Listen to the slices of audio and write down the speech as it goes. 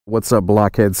What's up,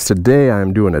 Blockheads? Today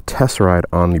I'm doing a test ride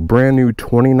on the brand new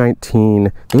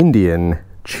 2019 Indian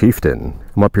Chieftain.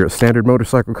 I'm up here at Standard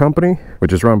Motorcycle Company,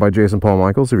 which is run by Jason Paul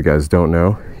Michaels. If you guys don't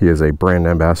know, he is a brand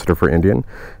ambassador for Indian,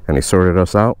 and he sorted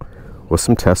us out with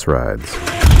some test rides.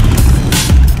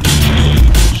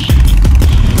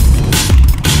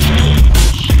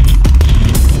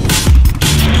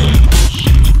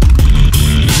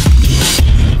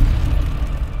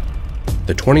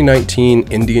 The 2019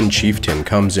 Indian Chieftain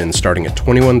comes in starting at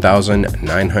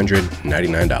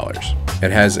 $21,999.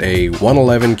 It has a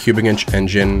 111 cubic inch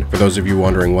engine. For those of you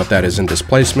wondering what that is in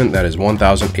displacement, that is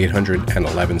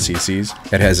 1,811 cc's.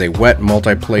 It has a wet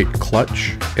multi-plate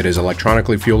clutch. It is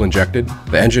electronically fuel injected.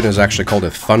 The engine is actually called a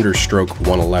Thunderstroke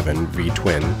 111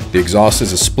 V-twin. The exhaust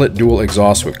is a split dual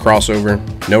exhaust with crossover.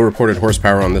 No reported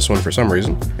horsepower on this one for some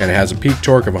reason. And it has a peak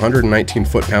torque of 119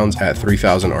 foot-pounds at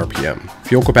 3,000 RPM.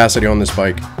 Fuel capacity on this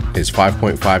bike is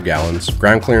 5.5 gallons.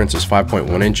 Ground clearance is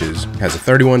 5.1 inches. Has a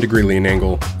 31-degree lean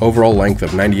angle. Overall length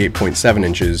of 98.7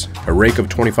 inches, a rake of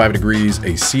 25 degrees,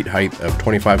 a seat height of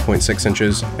 25.6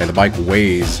 inches, and the bike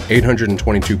weighs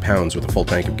 822 pounds with a full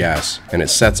tank of gas, and it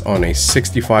sets on a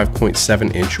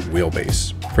 65.7 inch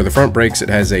wheelbase. For the front brakes, it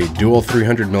has a dual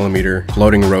 300mm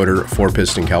floating rotor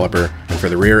 4-piston caliper, and for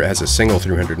the rear it has a single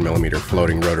 300mm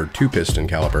floating rotor 2-piston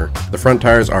caliper. The front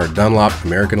tires are Dunlop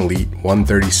American Elite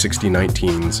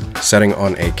 130/60/19s, setting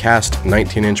on a cast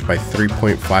 19-inch by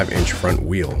 3.5-inch front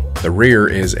wheel. The rear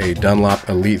is a Dunlop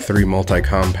Elite 3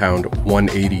 multi-compound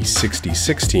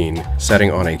 180/60/16,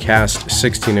 setting on a cast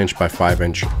 16-inch by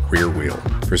 5-inch rear wheel.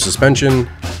 For suspension,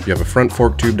 you have a front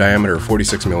fork tube diameter of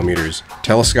 46mm,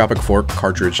 telescopic fork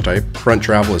cartridge type, front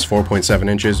travel is 4.7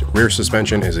 inches, rear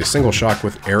suspension is a single shock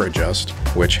with air adjust,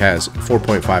 which has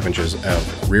 4.5 inches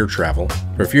of rear travel.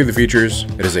 For a few of the features,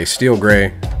 it is a steel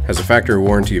gray, has a factory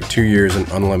warranty of 2 years and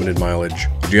unlimited mileage.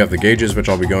 You do have the gauges, which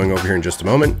I'll be going over here in just a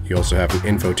moment. You also have an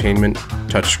infotainment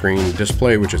touchscreen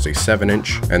display, which is a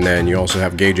 7-inch, and then you also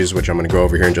have gauges, which I'm going to go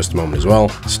over here in just a moment as well.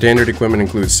 Standard equipment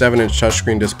includes 7-inch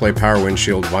touchscreen display, power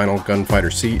windshield, vinyl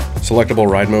gunfighter seat, selectable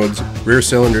ride modes, rear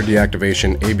cylinder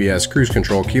deactivation, ABS, cruise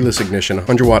control, keyless ignition,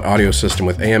 100-watt audio system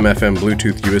with AM/FM,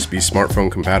 Bluetooth, USB,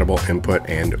 smartphone compatible input,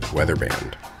 and weather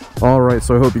band. Alright,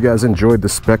 so I hope you guys enjoyed the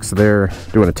specs there.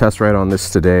 Doing a test ride on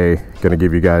this today. Gonna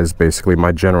give you guys basically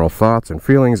my general thoughts and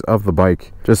feelings of the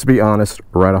bike. Just to be honest,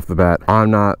 right off the bat,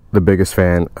 I'm not the biggest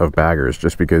fan of baggers,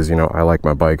 just because, you know, I like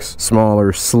my bikes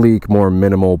smaller, sleek, more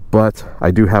minimal, but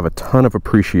I do have a ton of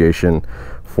appreciation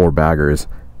for baggers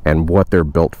and what they're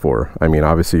built for. I mean,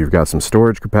 obviously you've got some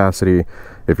storage capacity.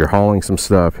 If you're hauling some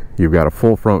stuff, you've got a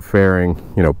full front fairing,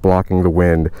 you know, blocking the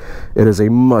wind. It is a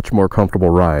much more comfortable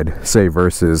ride, say,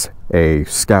 versus a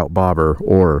Scout Bobber,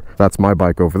 or that's my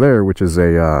bike over there, which is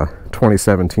a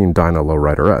 2017 Dyna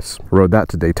Lowrider S. Rode that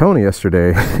to Daytona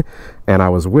yesterday, and I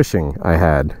was wishing I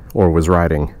had, or was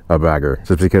riding, a bagger.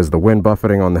 Just because the wind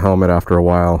buffeting on the helmet after a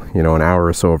while, you know, an hour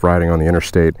or so of riding on the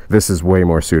interstate, this is way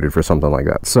more suited for something like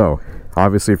that. So,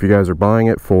 obviously, if you guys are buying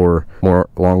it for more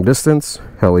long distance,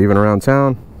 hell, even around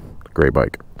town, great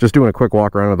bike. Just doing a quick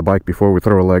walk around of the bike before we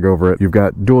throw a leg over it. You've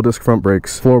got dual disc front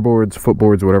brakes, floorboards,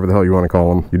 footboards, whatever the hell you want to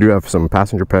call them. You do have some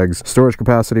passenger pegs, storage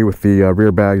capacity with the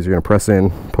rear bags. You're going to press in,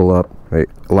 pull up, they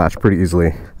latch pretty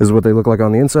easily. This is what they look like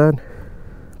on the inside,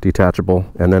 detachable.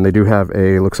 And then they do have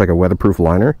a, looks like a weatherproof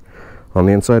liner on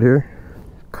the inside here.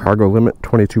 Cargo limit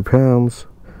 22 pounds.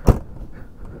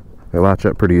 They latch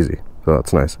up pretty easy, so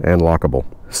that's nice, and lockable.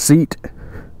 Seat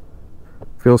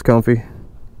feels comfy.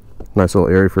 Nice little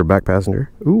area for a back passenger.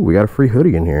 Ooh, we got a free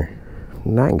hoodie in here.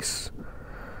 Nice.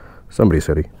 Somebody's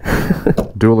hoodie.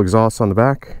 Dual exhausts on the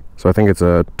back. So I think it's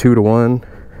a 2-to-1.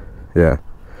 Yeah,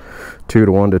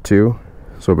 2-to-1-to-2.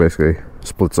 So basically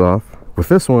splits off. With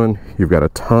this one, you've got a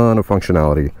ton of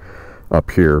functionality up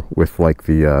here with like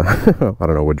the, I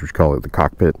don't know what you call it, the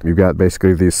cockpit. You've got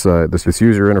basically this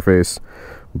user interface,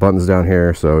 buttons down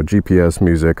here. So GPS,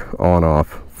 music, on,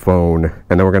 off, phone.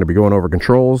 And then we're going to be going over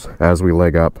controls as we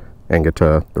leg up and get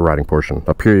to the riding portion.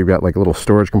 Up here you've got like a little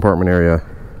storage compartment area.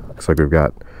 Looks like we've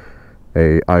got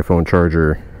a iPhone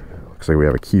charger. Looks like we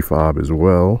have a key fob as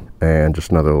well, and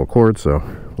just another little cord, so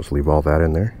let's leave all that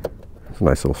in there. It's a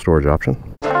nice little storage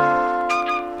option.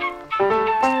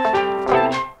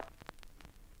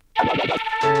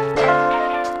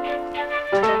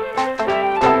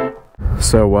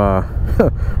 So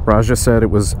Raj just said it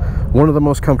was one of the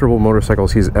most comfortable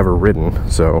motorcycles he's ever ridden,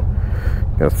 so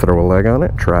gonna throw a leg on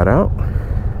it, try it out.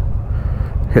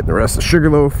 Hitting the rest of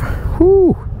Sugarloaf.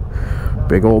 Whoo!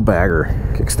 Big old bagger.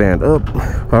 Kickstand up.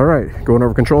 All right, going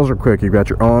over controls real quick. You've got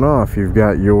your on-off. You've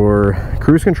got your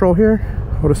cruise control here.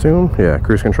 I would assume. Yeah,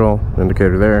 cruise control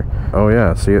indicator there. Oh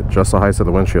yeah, see it, just the height of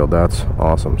the windshield. That's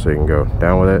awesome. So you can go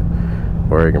down with it,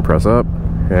 or you can press up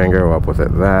and go up with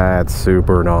it. That's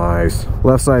super nice.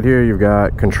 Left side here, you've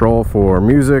got control for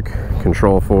music,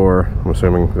 control for, I'm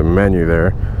assuming, the menu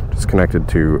there, just connected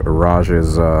to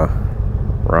Raj's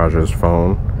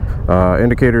phone.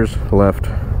 Indicators, left,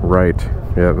 right,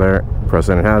 yeah, there. Press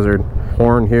in hazard.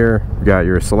 Horn here. You got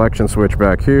your selection switch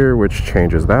back here, which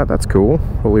changes that. That's cool.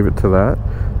 We'll leave it to that.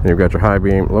 And you've got your high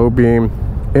beam, low beam.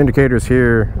 Indicators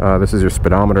here. This is your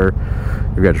speedometer.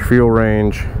 You've got your fuel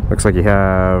range. Looks like you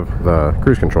have the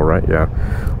cruise control, right? Yeah.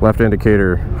 Left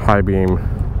indicator, high beam,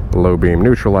 low beam,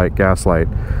 neutral light, gas light,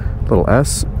 little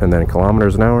S, and then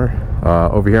kilometers an hour.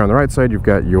 Over here on the right side, you've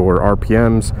got your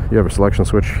RPMs. You have a selection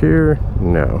switch here.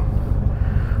 No.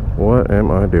 What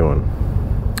am I doing?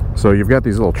 So you've got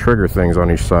these little trigger things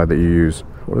on each side that you use.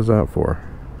 What is that for?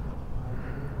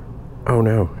 Oh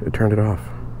no, it turned it off.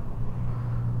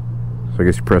 So I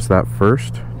guess you press that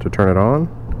first to turn it on.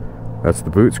 That's the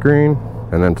boot screen.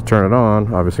 And then to turn it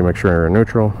on, obviously make sure you're in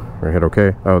neutral or hit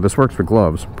OK. Oh, this works with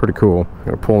gloves. Pretty cool.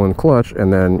 You're gonna pull in clutch,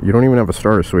 and then you don't even have a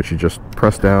starter switch. You just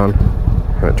press down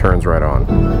and it turns right on.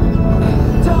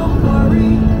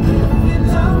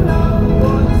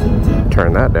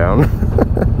 Turn that down.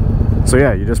 So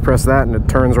yeah, you just press that and it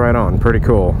turns right on. Pretty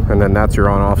cool. And then that's your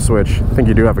on-off switch. I think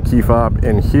you do have a key fob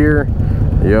in here.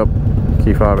 Yep,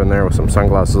 key fob in there with some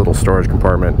sunglasses, little storage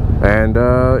compartment. And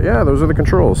yeah, those are the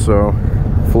controls. So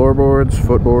floorboards,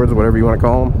 footboards, whatever you want to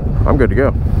call them, I'm good to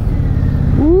go.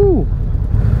 Woo!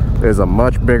 There's a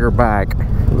much bigger bike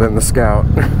than the Scout.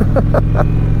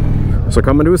 So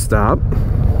coming to a stop,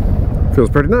 feels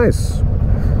pretty nice.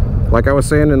 Like I was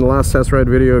saying in the last test ride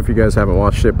video, if you guys haven't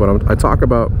watched it, but I talk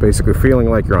about basically feeling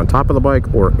like you're on top of the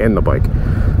bike or in the bike.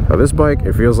 Now this bike,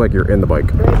 it feels like you're in the bike.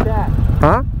 Straight back.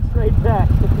 Huh? Straight back.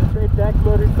 It's a straight back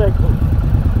motorcycle.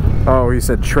 Oh, he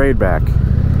said trade back.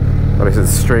 But I said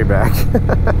straight back.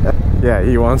 Yeah,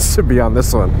 he wants to be on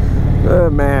this one. Oh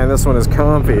man, this one is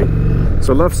comfy.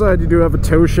 So left side, you do have a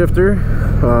toe shifter.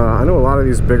 I know a lot of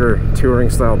these bigger touring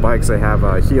style bikes, they have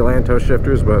heel and toe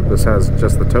shifters, but this has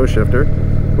just the toe shifter,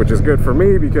 which is good for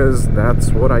me because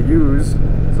that's what I use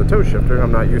as a toe shifter.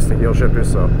 I'm not used to heel shifters,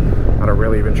 so I don't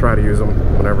really even try to use them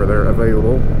whenever they're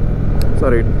available. So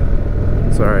dude,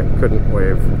 it's alright, couldn't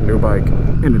wave. New bike.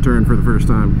 Into turn for the first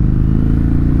time.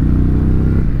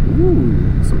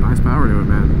 Ooh, some nice power to it,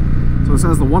 man. So this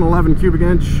has the 111 cubic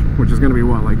inch, which is going to be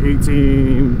what, like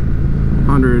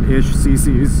 1800-ish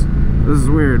cc's. This is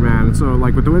weird, man. So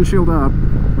like with the windshield up,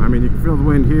 I mean, you can feel the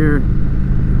wind here.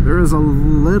 There is a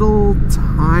little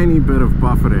tiny bit of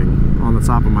buffeting on the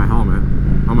top of my helmet.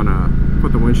 I'm gonna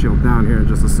put the windshield down here in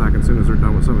just a second, as soon as we're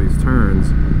done with some of these turns,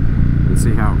 and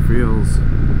see how it feels.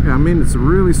 Yeah, I mean, it's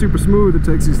really super smooth. It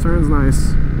takes these turns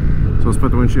nice. So let's put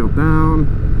the windshield down.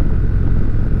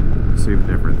 See the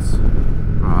difference.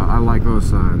 I like those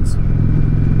signs.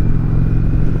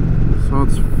 So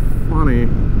it's funny.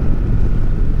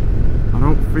 I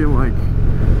don't feel like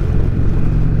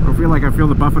I feel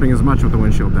the buffeting as much with the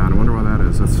windshield down. I wonder why that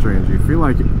is. That's strange. You feel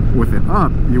like with it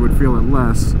up, you would feel it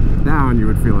less. Down, you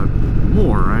would feel it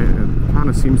more, right? It kind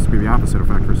of seems to be the opposite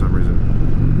effect for some reason.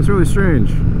 It's really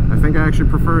strange. I think I actually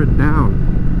prefer it down.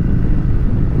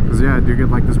 Because yeah, I do get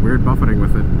like this weird buffeting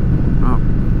with it up.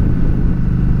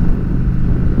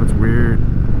 That's weird.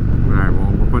 Alright,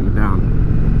 well, we're putting it down.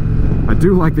 I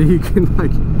do like that you can,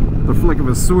 like, the flick of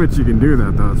a switch, you can do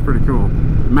that though. It's pretty cool.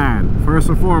 Man, first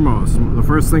and foremost, the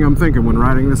first thing I'm thinking when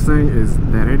riding this thing is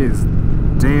that it is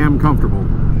damn comfortable.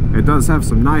 It does have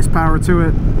some nice power to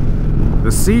it.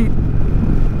 The seat,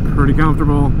 pretty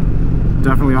comfortable.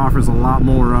 Definitely offers a lot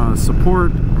more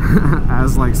support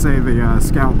as, like, say, the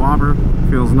Scout Bobber.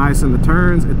 Feels nice in the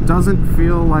turns. It doesn't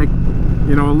feel like,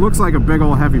 you know, it looks like a big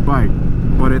old heavy bike,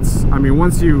 but it's, I mean,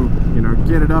 once you know,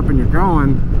 get it up and you're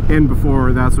going, in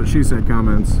before That's What She Said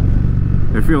comments,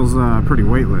 it feels pretty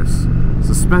weightless.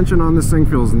 Suspension on this thing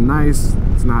feels nice.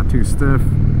 It's not too stiff.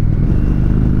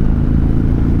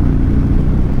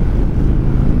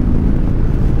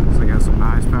 This thing has some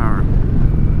nice power.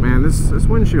 Man, this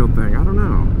windshield thing, I don't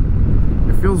know.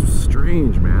 It feels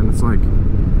strange, man. It's like,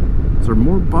 is there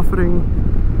more buffeting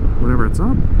whenever it's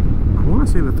up? I want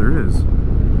to say that there is.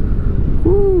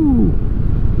 Woo!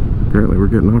 Apparently we're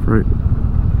getting off right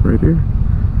here.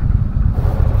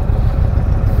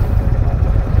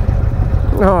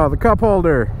 Oh, the cup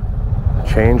holder.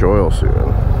 Change oil soon.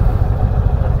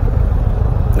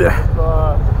 Yeah.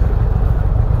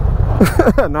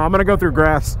 No, I'm gonna go through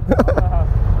grass. You're gonna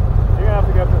have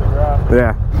to go through the grass.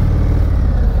 Yeah.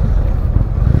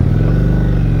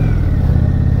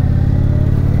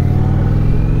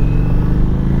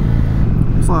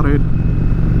 Flooded.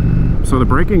 So the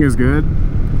braking is good.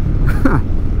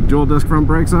 Dual disc front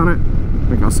brakes on it. I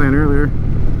think I was saying earlier.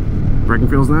 Braking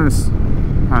feels nice.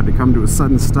 Had to come to a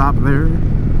sudden stop there.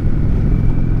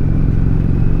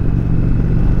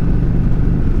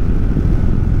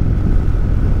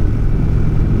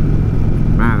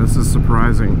 Man, this is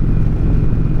surprising.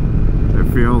 It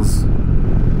feels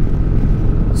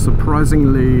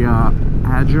surprisingly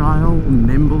agile,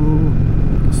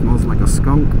 nimble. It smells like a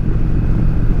skunk.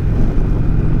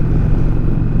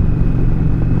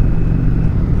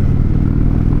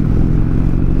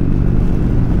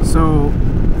 So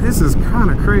this is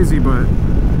kind of crazy, but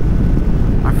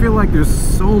I feel like there's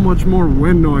so much more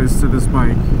wind noise to this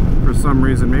bike for some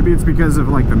reason. Maybe it's because of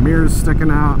like the mirrors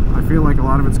sticking out. I feel like a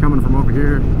lot of it's coming from over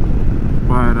here,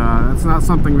 but that's not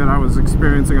something that I was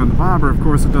experiencing on the Bobber. Of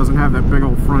course, it doesn't have that big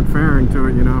old front fairing to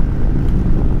it, you know.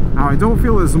 Now I don't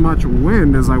feel as much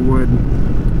wind as I would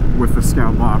with the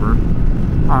Scout Bobber,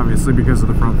 obviously because of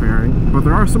the front fairing, but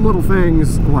there are some little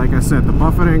things, like I said, the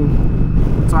buffeting,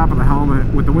 the top of the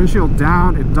helmet. With the windshield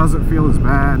down, it doesn't feel as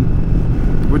bad,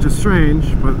 which is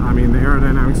strange, but I mean the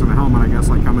aerodynamics of the helmet, I guess,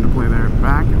 like come into play there.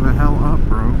 Back the hell up,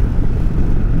 bro.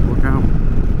 Look out.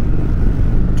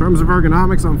 In terms of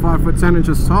ergonomics, I'm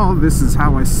 5'10" tall. This is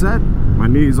how I set. My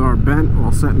knees are bent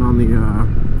while sitting on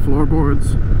the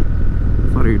floorboards.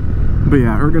 But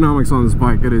yeah, ergonomics on this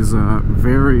bike, it is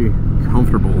very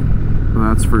comfortable,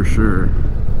 that's for sure.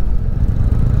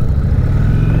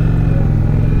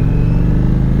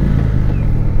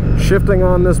 Shifting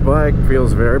on this bike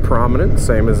feels very prominent,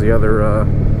 same as the other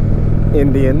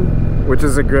Indian, which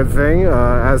is a good thing.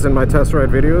 As in my test ride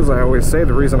videos, I always say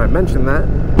the reason I mention that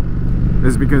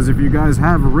is because if you guys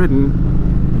have ridden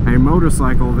a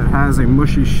motorcycle that has a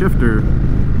mushy shifter,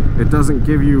 it doesn't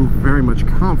give you very much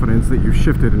confidence that you've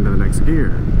shifted into the next gear,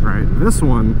 right? This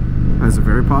one has a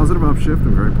very positive upshift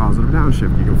and very positive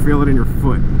downshift. You can feel it in your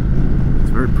foot.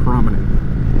 It's very prominent,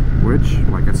 which,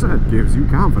 like I said, gives you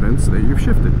confidence that you've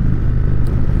shifted.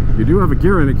 You do have a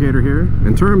gear indicator here.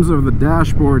 In terms of the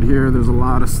dashboard here, there's a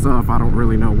lot of stuff. I don't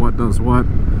really know what does what,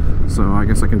 so I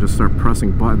guess I can just start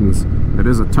pressing buttons. It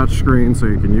is a touch screen, so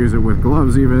you can use it with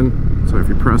gloves even. So if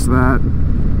you press that,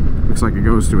 looks like it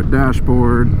goes to a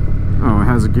dashboard. Oh, it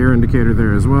has a gear indicator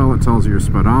there as well. It tells you your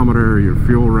speedometer, your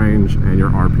fuel range, and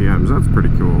your RPMs. That's pretty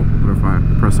cool. What if I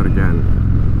press it again?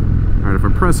 Alright, if I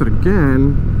press it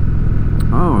again...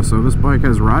 Oh, so this bike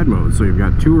has ride mode. So you've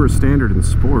got Tour, Standard, and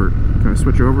Sport. Can I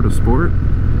switch over to Sport?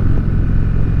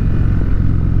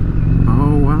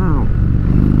 Oh, wow.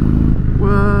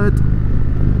 What?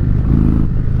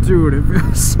 Dude, it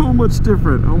feels so much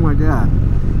different. Oh my god.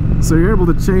 So you're able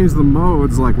to change the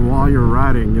modes like while you're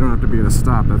riding. You don't have to be at a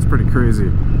stop. That's pretty crazy.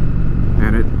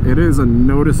 And it is a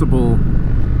noticeable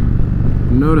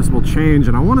change.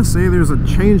 And I want to say there's a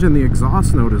change in the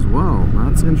exhaust note as well.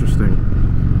 That's interesting.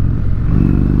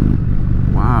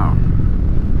 Wow.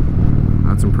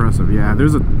 That's impressive. Yeah,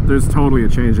 there's totally a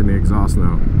change in the exhaust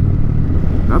note.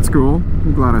 That's cool.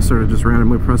 I'm glad I started just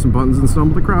randomly pressing buttons and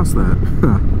stumbled across that.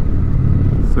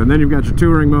 So, and then you've got your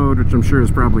touring mode, which I'm sure is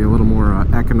probably a little more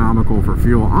economical for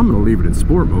fuel. I'm going to leave it in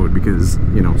sport mode because,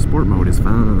 you know, sport mode is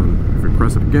fun. If we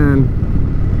press it again,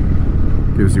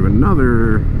 it gives you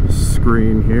another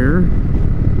screen here.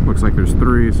 Looks like there's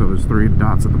three, so there's 3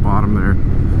 dots at the bottom there.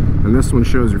 And this one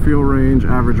shows your fuel range,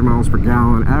 average miles per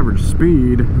gallon, average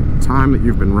speed, time that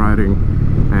you've been riding,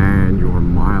 and your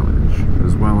mileage,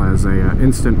 as well as a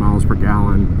instant miles per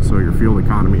gallon, so your fuel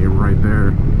economy right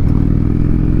there.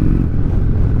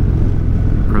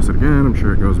 Press it again, I'm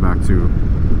sure it goes back to,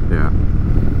 yeah.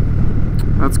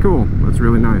 That's cool, that's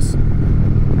really nice.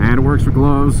 And it works with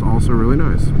gloves, also really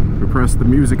nice. We press the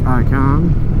music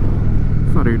icon.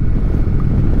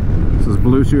 This is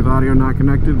Bluetooth audio not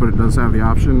connected, but it does have the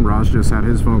option. Raj just had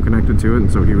his phone connected to it,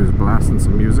 and so he was blasting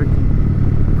some music.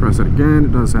 Press it again,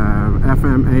 it does have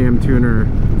FM, AM tuner,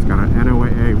 it's got an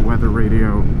NOAA weather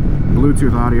radio,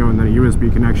 Bluetooth audio, and then a USB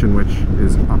connection, which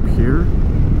is up here.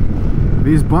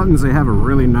 These buttons, they have a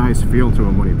really nice feel to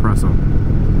them when you press them.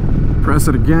 Press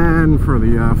it again for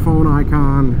the phone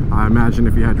icon. I imagine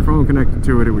if you had your phone connected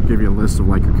to it, it would give you a list of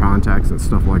like your contacts and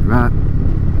stuff like that.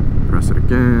 Press it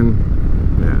again.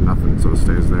 Yeah, nothing, so it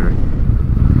stays there.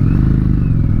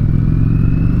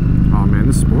 Oh man,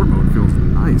 this sport mode feels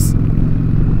nice.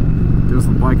 Gives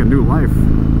the bike a new life.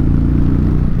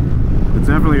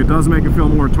 It does make it feel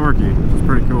more torquey, which is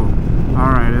pretty cool.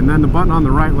 Alright, and then the button on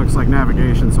the right looks like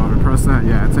navigation, so if I press that,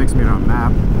 yeah, it takes me to a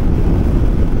map.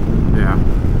 Yeah.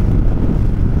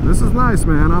 This is nice,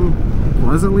 man. I'm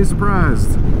pleasantly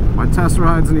surprised. My test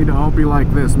rides need to all be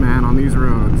like this, man, on these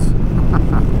roads.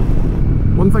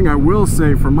 One thing I will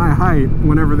say, for my height,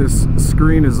 whenever this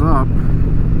screen is up,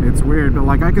 it's weird, but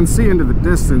like I can see into the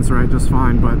distance, right, just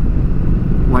fine. But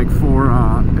like for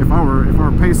if I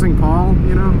were pacing Paul,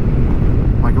 you know,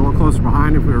 like a little closer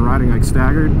behind, if we were riding like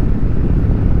staggered,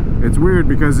 it's weird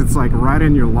because it's like right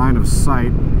in your line of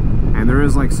sight, and there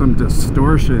is like some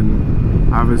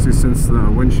distortion, obviously, since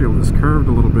the windshield is curved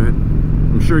a little bit.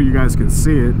 I'm sure you guys can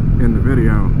see it in the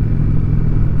video,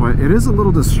 but it is a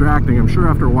little distracting. I'm sure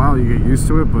after a while you get used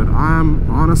to it, but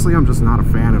honestly, I'm just not a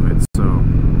fan of it, so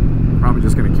probably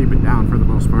just gonna keep it down for the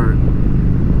most part.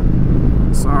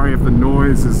 Sorry if the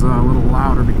noise is a little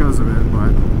louder because of it,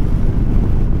 but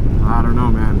I don't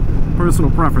know, man. Personal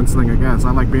preference thing, I guess.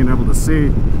 I like being able to see,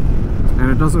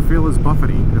 and it doesn't feel as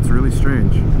buffety. It's really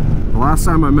strange. The last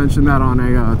time I mentioned that on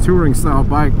a touring style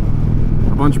bike,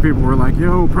 a bunch of people were like,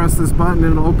 yo, press this button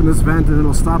and it'll open this vent and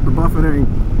it'll stop the buffeting,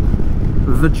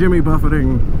 the Jimmy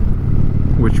buffeting,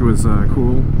 which was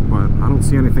cool, but I don't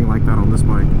see anything like that on this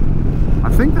bike. I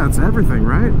think that's everything,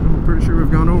 right? I'm pretty sure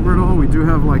we've gone over it all. We do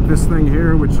have like this thing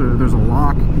here, which there's a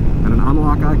lock and an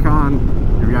unlock icon.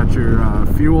 You've got your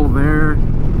fuel there,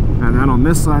 and then on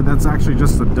this side, that's actually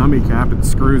just a dummy cap. It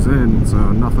screws in,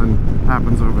 so nothing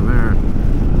happens over there.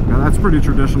 Yeah, that's pretty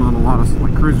traditional on a lot of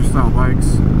like cruiser style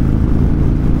bikes.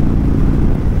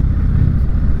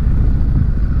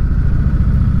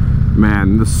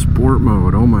 Man, the sport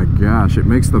mode, oh my gosh, it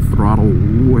makes the throttle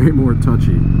way more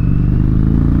touchy.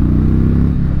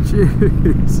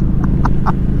 Jeez.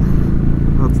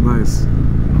 That's nice.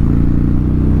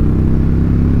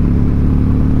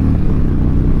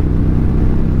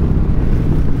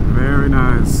 Very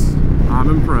nice. I'm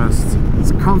impressed.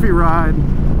 It's a comfy ride.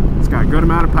 It's got a good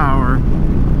amount of power.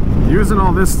 Using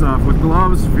all this stuff with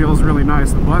gloves feels really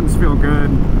nice. The buttons feel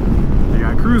good. You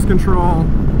got cruise control.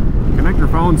 Connect your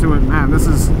phone to it. Man, it's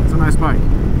a nice bike.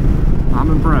 I'm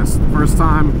impressed. First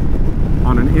time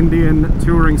on an Indian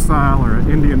touring style or an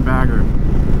Indian bagger,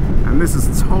 and this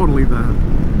is totally the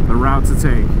route to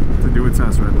take to do a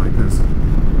test ride like this.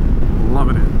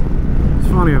 Loving it. It's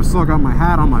funny, I've still got my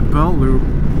hat on my belt loop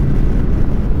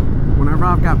whenever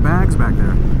I've got bags back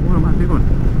there. What am I doing?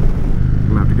 I'm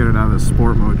gonna have to get it out of the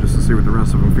sport mode just to see what the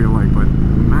rest of them feel like, but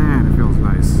man, it feels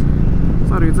nice.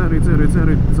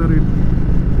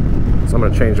 So I'm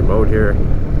gonna change the mode here,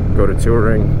 go to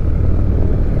touring.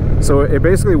 So it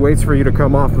basically waits for you to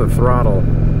come off the throttle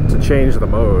to change the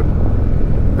mode.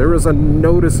 There is a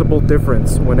noticeable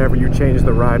difference whenever you change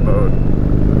the ride mode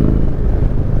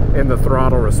in the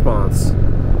throttle response.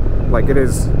 Like, it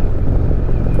is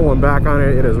pulling back on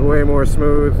it, it is way more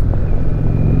smooth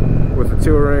with the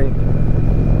touring.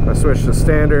 If I switch to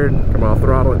standard, come off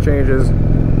throttle, it changes.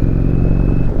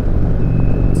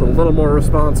 It's a little more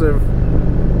responsive.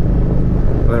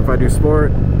 And then if I do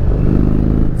sport,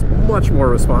 much more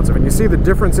responsive, and you see the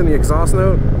difference in the exhaust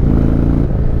note.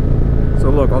 So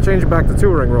look, I'll change it back to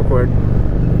touring real quick.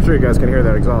 I'm sure you guys can hear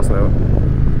that exhaust note.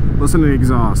 Listen to the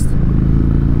exhaust.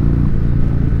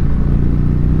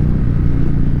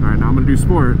 Alright, now I'm gonna do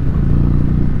sport.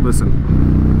 Listen.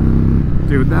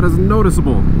 Dude, that is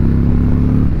noticeable.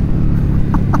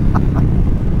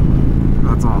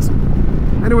 That's awesome.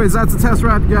 Anyways, that's a test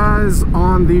ride, guys,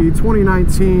 on the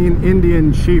 2019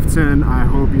 Indian Chieftain. I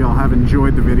hope y'all have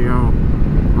enjoyed the video.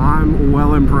 I'm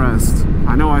well impressed.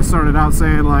 I know I started out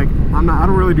saying, like, I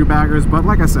don't really do baggers, but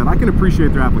like I said, I can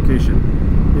appreciate their application.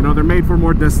 You know, they're made for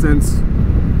more distance,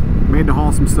 made to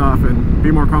haul some stuff and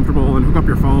be more comfortable and hook up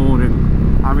your phone.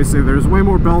 And obviously there's way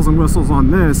more bells and whistles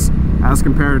on this as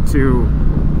compared to,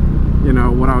 you know,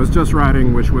 what I was just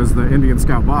riding, which was the Indian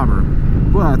Scout Bobber.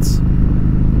 But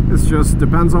it just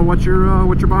depends on what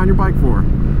you're buying your bike for.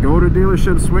 Go to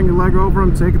dealerships, swing your leg over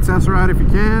them, take a test ride if you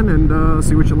can, and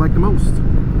see what you like the most.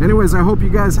 Anyways, I hope you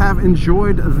guys have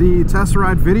enjoyed the test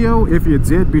ride video. If you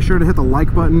did, be sure to hit the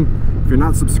like button. If you're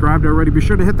not subscribed already, be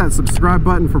sure to hit that subscribe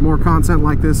button for more content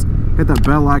like this. Hit that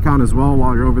bell icon as well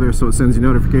while you're over there so it sends you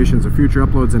notifications of future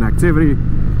uploads and activity.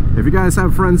 If you guys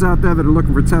have friends out there that are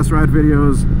looking for test ride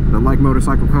videos, that like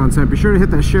motorcycle content, be sure to hit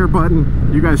that share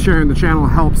button. You guys sharing the channel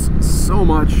helps so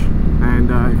much.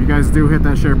 And if you guys do hit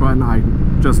that share button, I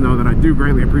just know that I do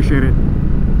greatly appreciate it.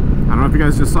 I don't know if you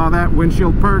guys just saw that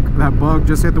windshield perk. That bug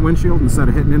just hit the windshield instead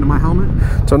of hitting into my helmet.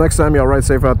 Till next time, y'all ride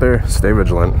safe out there. Stay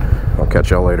vigilant. I'll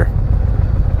catch y'all later.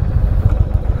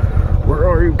 Where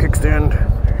are you, kickstand?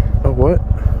 Oh, what?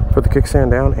 Put the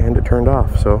kickstand down and it turned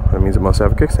off. So that means it must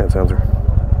have a kickstand sensor.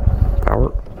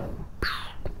 Power.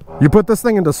 You put this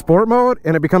thing into sport mode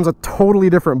and it becomes a totally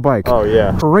different bike. Oh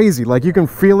yeah. Crazy. Like, you can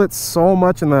feel it so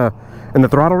much in the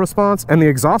throttle response, and the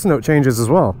exhaust note changes as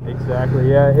well. Exactly.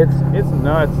 Yeah, it's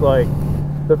nuts. Like,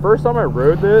 The first time I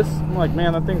rode this, I'm like,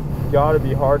 man, that thing's got to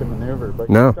be hard to maneuver. But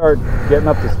No. you start getting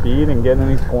up to speed and getting in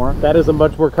these corners. That is a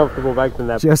much more comfortable bike than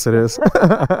that. Yes, it is.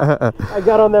 I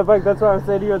got on that bike. That's why I was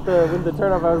saying to you at the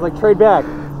turnoff. I was like, trade back.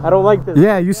 I don't like this.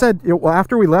 Yeah, you said, well,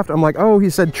 after we left, I'm like, oh, he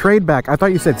said trade back. I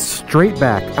thought you said straight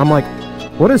back. I'm like,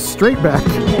 what is straight back?